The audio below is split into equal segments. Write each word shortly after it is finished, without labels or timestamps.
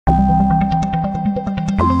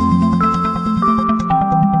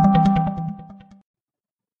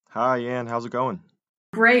Hi, Ann. How's it going?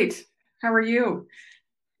 Great. How are you?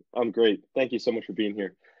 I'm great. Thank you so much for being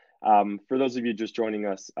here. For those of you just joining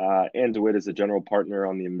us, Ann DeWitt is a general partner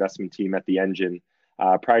on the investment team at the Engine.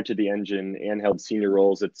 Prior to the Engine, Ann held senior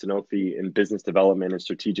roles at Sanofi in business development and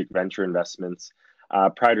strategic venture investments.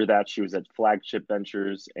 Prior to that, she was at Flagship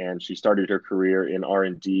Ventures, and she started her career in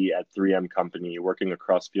R&D at 3M Company, working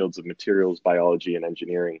across fields of materials, biology, and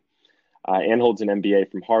engineering. Ann holds an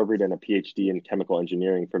MBA from Harvard and a PhD in chemical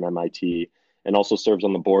engineering from MIT, and also serves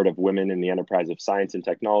on the board of Women in the Enterprise of Science and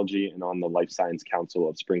Technology and on the Life Science Council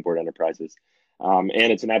of Springboard Enterprises. And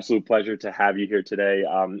it's an absolute pleasure to have you here today.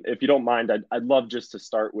 If you don't mind, I'd love just to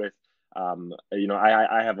start with,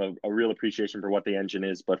 I have a real appreciation for what the Engine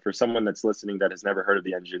is, but for someone that's listening that has never heard of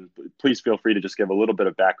the Engine, please feel free to just give a little bit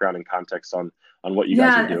of background and context on what you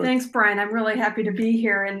guys are Yeah, doing. thanks, Brian. I'm really happy to be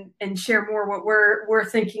here and share more what we're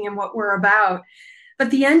thinking and what we're about. But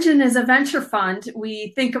the Engine is a venture fund.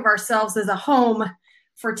 We think of ourselves as a home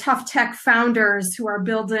for tough tech founders who are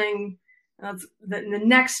building the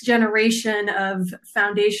next generation of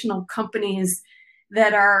foundational companies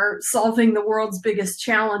that are solving the world's biggest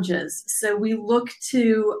challenges. So we look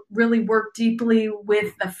to really work deeply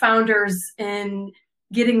with the founders in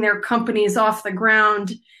getting their companies off the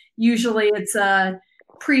ground. Usually it's a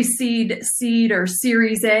pre-seed, seed, or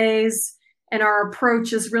Series A's. And our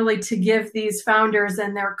approach is really to give these founders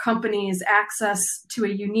and their companies access to a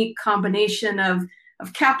unique combination of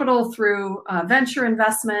capital through venture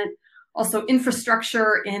investment, also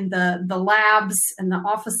infrastructure in the labs and the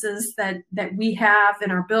offices that we have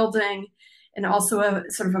in our building, and also a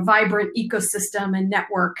sort of a vibrant ecosystem and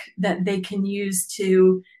network that they can use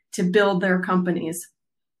to build their companies.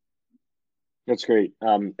 That's great.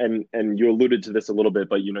 And you alluded to this a little bit,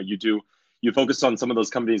 but you focus on some of those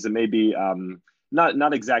companies that may be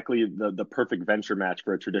not exactly the perfect venture match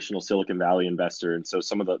for a traditional Silicon Valley investor. And so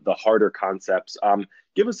some of the harder concepts.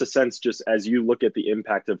 Give us a sense, just as you look at the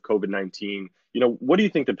impact of COVID-19, what do you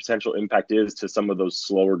think the potential impact is to some of those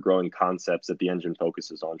slower growing concepts that the Engine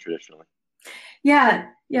focuses on traditionally? Yeah,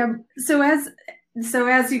 yeah. So as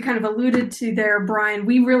you kind of alluded to there, Brian,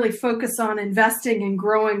 we really focus on investing and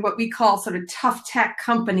growing what we call sort of tough tech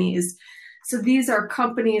companies. So these are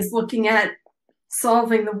companies looking at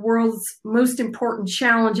solving the world's most important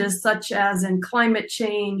challenges, such as in climate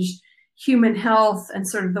change, human health, and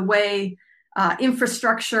sort of the way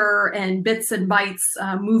infrastructure and bits and bytes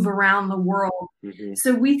move around the world. Mm-hmm.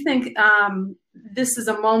 So we think this is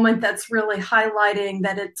a moment that's really highlighting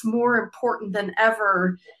that it's more important than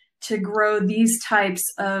ever to grow these types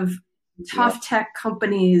of Yeah. tough tech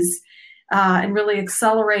companies and really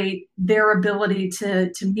accelerate their ability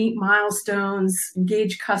to meet milestones,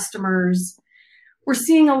 engage customers. We're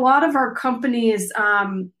seeing a lot of our companies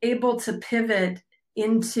able to pivot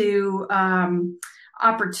into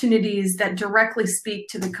opportunities that directly speak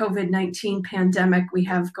to the COVID-19 pandemic we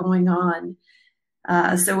have going on.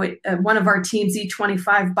 One of our teams,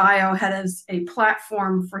 E25 Bio, had a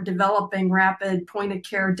platform for developing rapid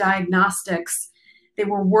point-of-care diagnostics. They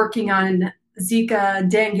were working on Zika,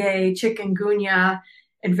 dengue, chikungunya,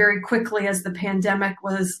 and very quickly, as the pandemic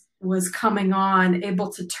was coming on,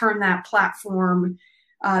 able to turn that platform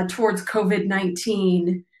towards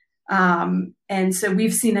COVID-19. And so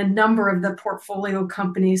we've seen a number of the portfolio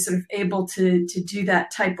companies sort of able to do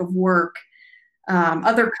that type of work.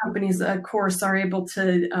 Other companies, of course, are able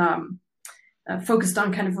to focused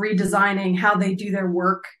on kind of redesigning how they do their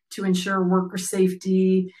work to ensure worker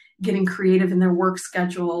safety, getting creative in their work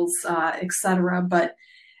schedules, et cetera. But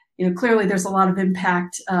clearly there's a lot of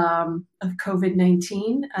impact of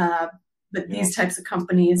COVID-19. But Yeah. these types of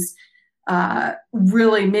companies,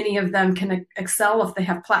 really many of them can excel if they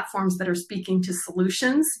have platforms that are speaking to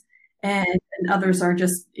solutions, and others are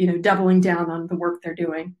just doubling down on the work they're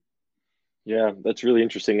doing. Yeah, that's really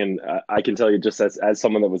interesting. And I can tell you, just as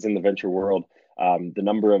someone that was in the venture world, the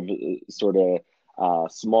number of sort of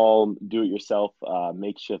small do-it-yourself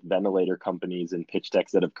makeshift ventilator companies and pitch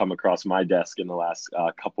decks that have come across my desk in the last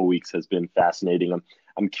couple weeks has been fascinating.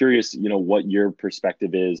 I'm curious, what your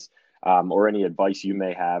perspective is, or any advice you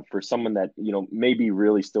may have for someone that, may be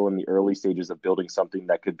really still in the early stages of building something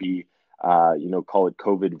that could be, call it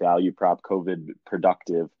COVID value prop, COVID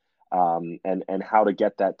productive. And how to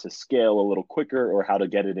get that to scale a little quicker, or how to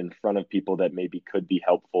get it in front of people that maybe could be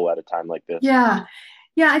helpful at a time like this. Yeah,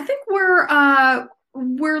 yeah. I think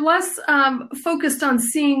we're less focused on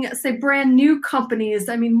seeing, say, brand new companies.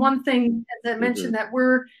 I mean, one thing, as I Hmm. mentioned, that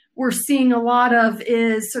we're seeing a lot of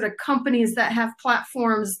is sort of companies that have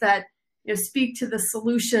platforms that speak to the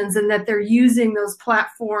solutions, and that they're using those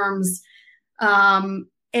platforms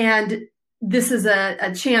and this is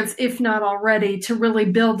a chance, if not already, to really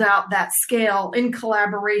build out that scale in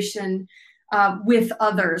collaboration with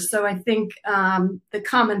others. So I think the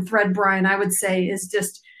common thread, Brian, I would say, is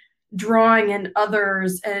just drawing in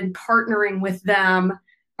others and partnering with them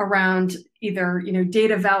around either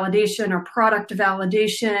data validation or product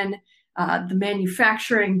validation, the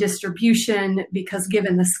manufacturing, distribution, because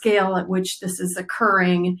given the scale at which this is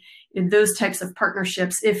occurring, those types of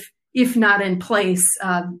partnerships, if not in place,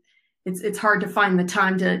 it's hard to find the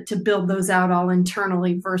time to build those out all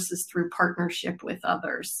internally versus through partnership with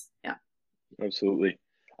others. Yeah, absolutely.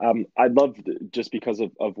 I'd love, just because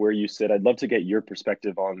of where you sit, I'd love to get your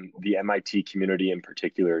perspective on the MIT community in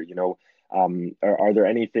particular. Are there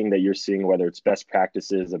anything that you're seeing, whether it's best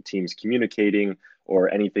practices of teams communicating or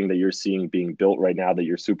anything that you're seeing being built right now that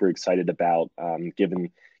you're super excited about, given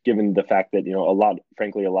the fact that,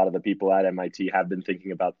 frankly, a lot of the people at MIT have been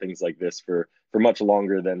thinking about things like this for much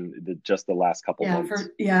longer than just the last couple months.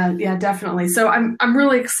 Yeah, definitely. So I'm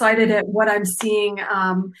really excited at what I'm seeing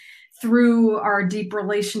through our deep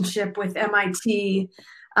relationship with MIT,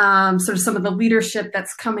 sort of some of the leadership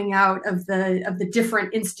that's coming out of the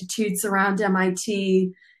different institutes around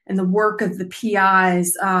MIT and the work of the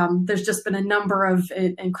PIs. There's just been a number of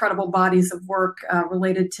incredible bodies of work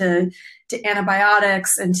related to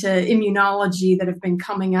antibiotics and to immunology that have been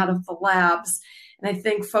coming out of the labs. And I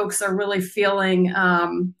think folks are really feeling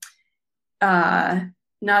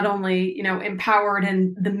not only, empowered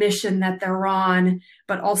in the mission that they're on,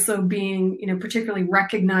 but also being, particularly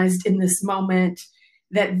recognized in this moment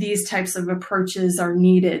that these types of approaches are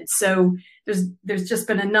needed. So there's just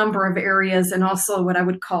been a number of areas, and also what I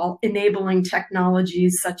would call enabling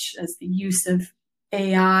technologies, such as the use of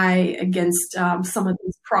AI against some of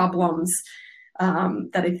these problems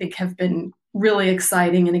that I think have been really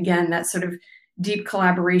exciting. And again, that sort of deep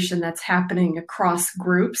collaboration that's happening across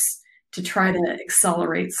groups to try to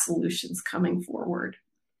accelerate solutions coming forward.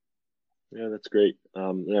 Yeah, that's great.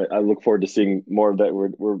 I look forward to seeing more of that.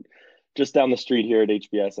 We're just down the street here at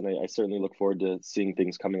HBS, and I certainly look forward to seeing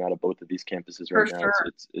things coming out of both of these campuses right now. Sure.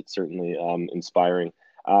 It's certainly inspiring.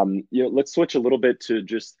 Let's switch a little bit to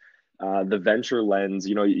just the venture lens.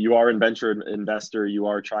 You are a venture investor. You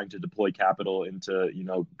are trying to deploy capital into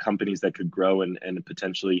companies that could grow and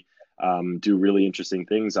potentially do really interesting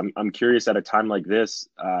things. I'm curious, at a time like this,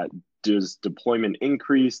 does deployment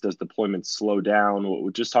increase? Does deployment slow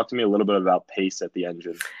down? Just talk to me a little bit about pace at the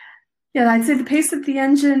engine. Yeah, I'd say the pace at the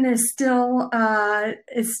engine is still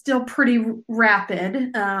pretty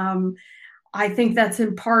rapid. I think that's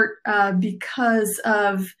in part because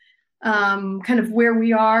of kind of where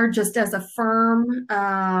we are just as a firm,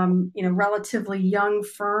 relatively young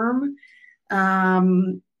firm.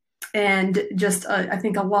 And just, I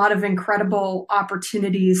think, a lot of incredible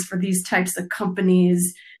opportunities for these types of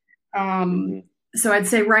companies. So I'd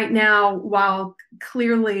say right now, while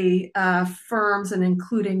clearly firms, and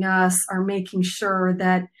including us, are making sure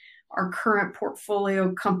that our current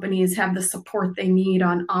portfolio companies have the support they need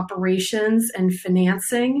on operations and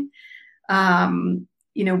financing,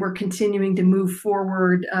 we're continuing to move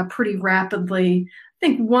forward pretty rapidly. I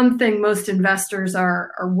think one thing most investors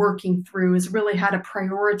are working through is really how to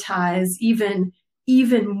prioritize even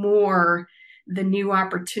more the new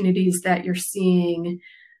opportunities that you're seeing.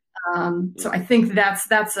 So I think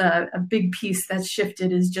that's a big piece that's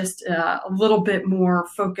shifted, is just a little bit more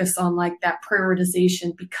focus on like that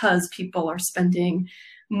prioritization, because people are spending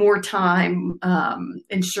more time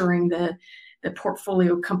ensuring the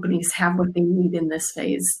portfolio companies have what they need in this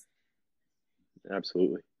phase.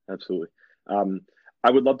 Absolutely. I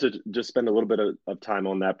would love to just spend a little bit of time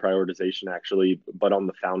on that prioritization, actually, but on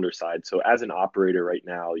the founder side. So as an operator right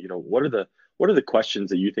now, what are the questions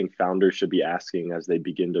that you think founders should be asking as they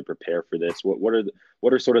begin to prepare for this? What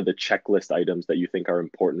are sort of the checklist items that you think are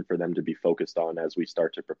important for them to be focused on as we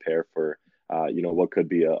start to prepare for, what could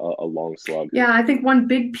be a long slug? Yeah, I think one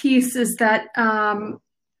big piece is that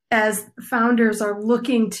as founders are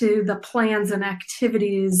looking to the plans and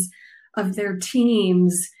activities of their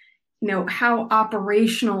teams, how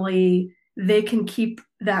operationally they can keep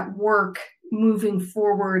that work moving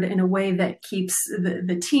forward in a way that keeps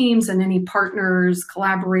the teams and any partners,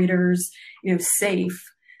 collaborators, safe.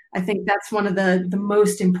 I think that's one of the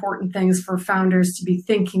most important things for founders to be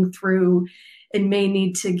thinking through, and may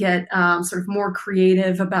need to get sort of more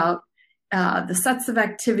creative about the sets of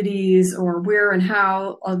activities, or where and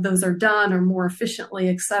how those are done, or more efficiently,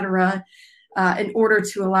 et cetera, in order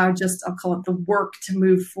to allow just, I'll call it, the work to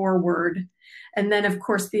move forward. And then, of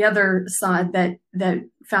course, the other side that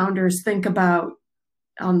founders think about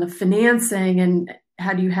on the financing, and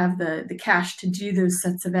how do you have the cash to do those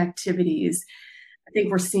sets of activities. I think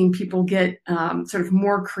we're seeing people get sort of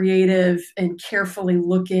more creative and carefully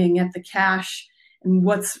looking at the cash and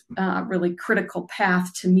what's really critical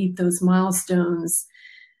path to meet those milestones.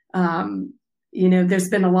 There's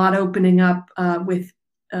been a lot opening up with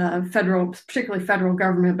particularly federal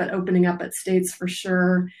government, but opening up at states for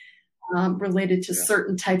sure, related to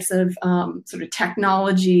certain types of sort of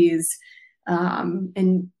technologies,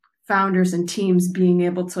 and founders and teams being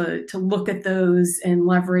able to look at those and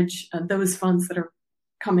leverage those funds that are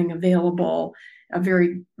coming available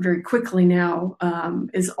very, very quickly now,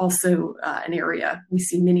 is also an area we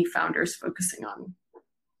see many founders focusing on.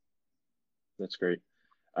 That's great.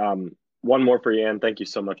 One more for you, Ann. Thank you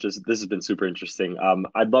so much. This has been super interesting.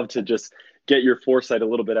 I'd love to just get your foresight a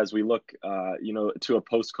little bit as we look, to a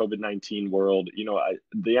post-COVID-19 world.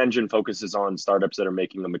 The engine focuses on startups that are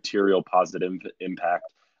making a material positive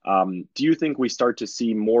impact. Do you think we start to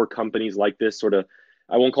see more companies like this sort of,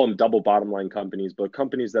 I won't call them double bottom line companies, but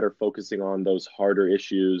companies that are focusing on those harder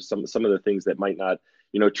issues, some of the things that might not,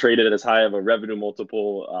 trade it as high of a revenue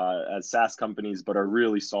multiple as SaaS companies, but are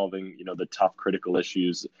really solving, the tough critical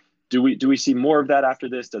issues? Do we see more of that after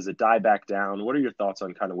this? Does it die back down? What are your thoughts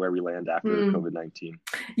on kind of where we land after COVID-19?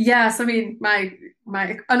 Yes, I mean, my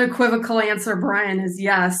unequivocal answer, Brian, is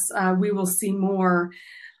yes. We will see more.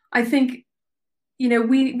 I think, we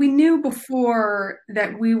knew before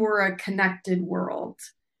that we were a connected world.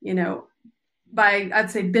 By,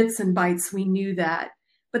 I'd say, bits and bytes, we knew that.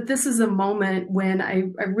 But this is a moment when I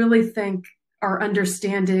really think our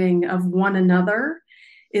understanding of one another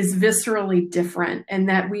is viscerally different, and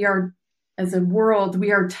that we are, as a world,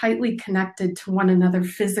 we are tightly connected to one another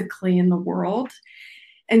physically in the world.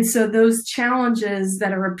 And so those challenges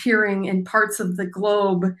that are appearing in parts of the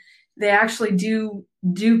globe, they actually do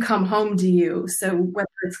come home to you. So whether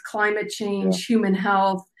it's climate change, human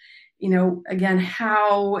health, again,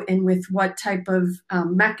 how and with what type of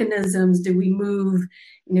mechanisms do we move,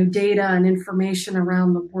 data and information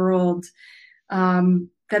around the world,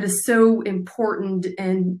 that is so important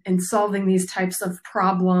in solving these types of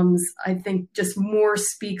problems. I think just more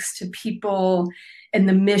speaks to people and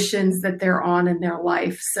the missions that they're on in their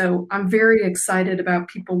life. So I'm very excited about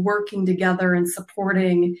people working together and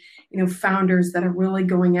supporting, founders that are really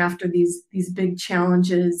going after these big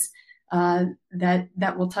challenges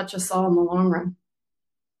that will touch us all in the long run.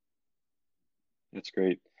 That's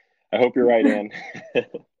great. I hope you're right, Ann.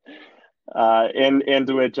 Ann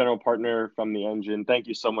DeWitt, general partner from the Engine. Thank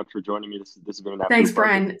you so much for joining me. This has been an absolute Thanks, pleasure.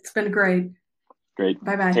 Brian. It's been great. Great.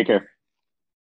 Bye-bye. Take care.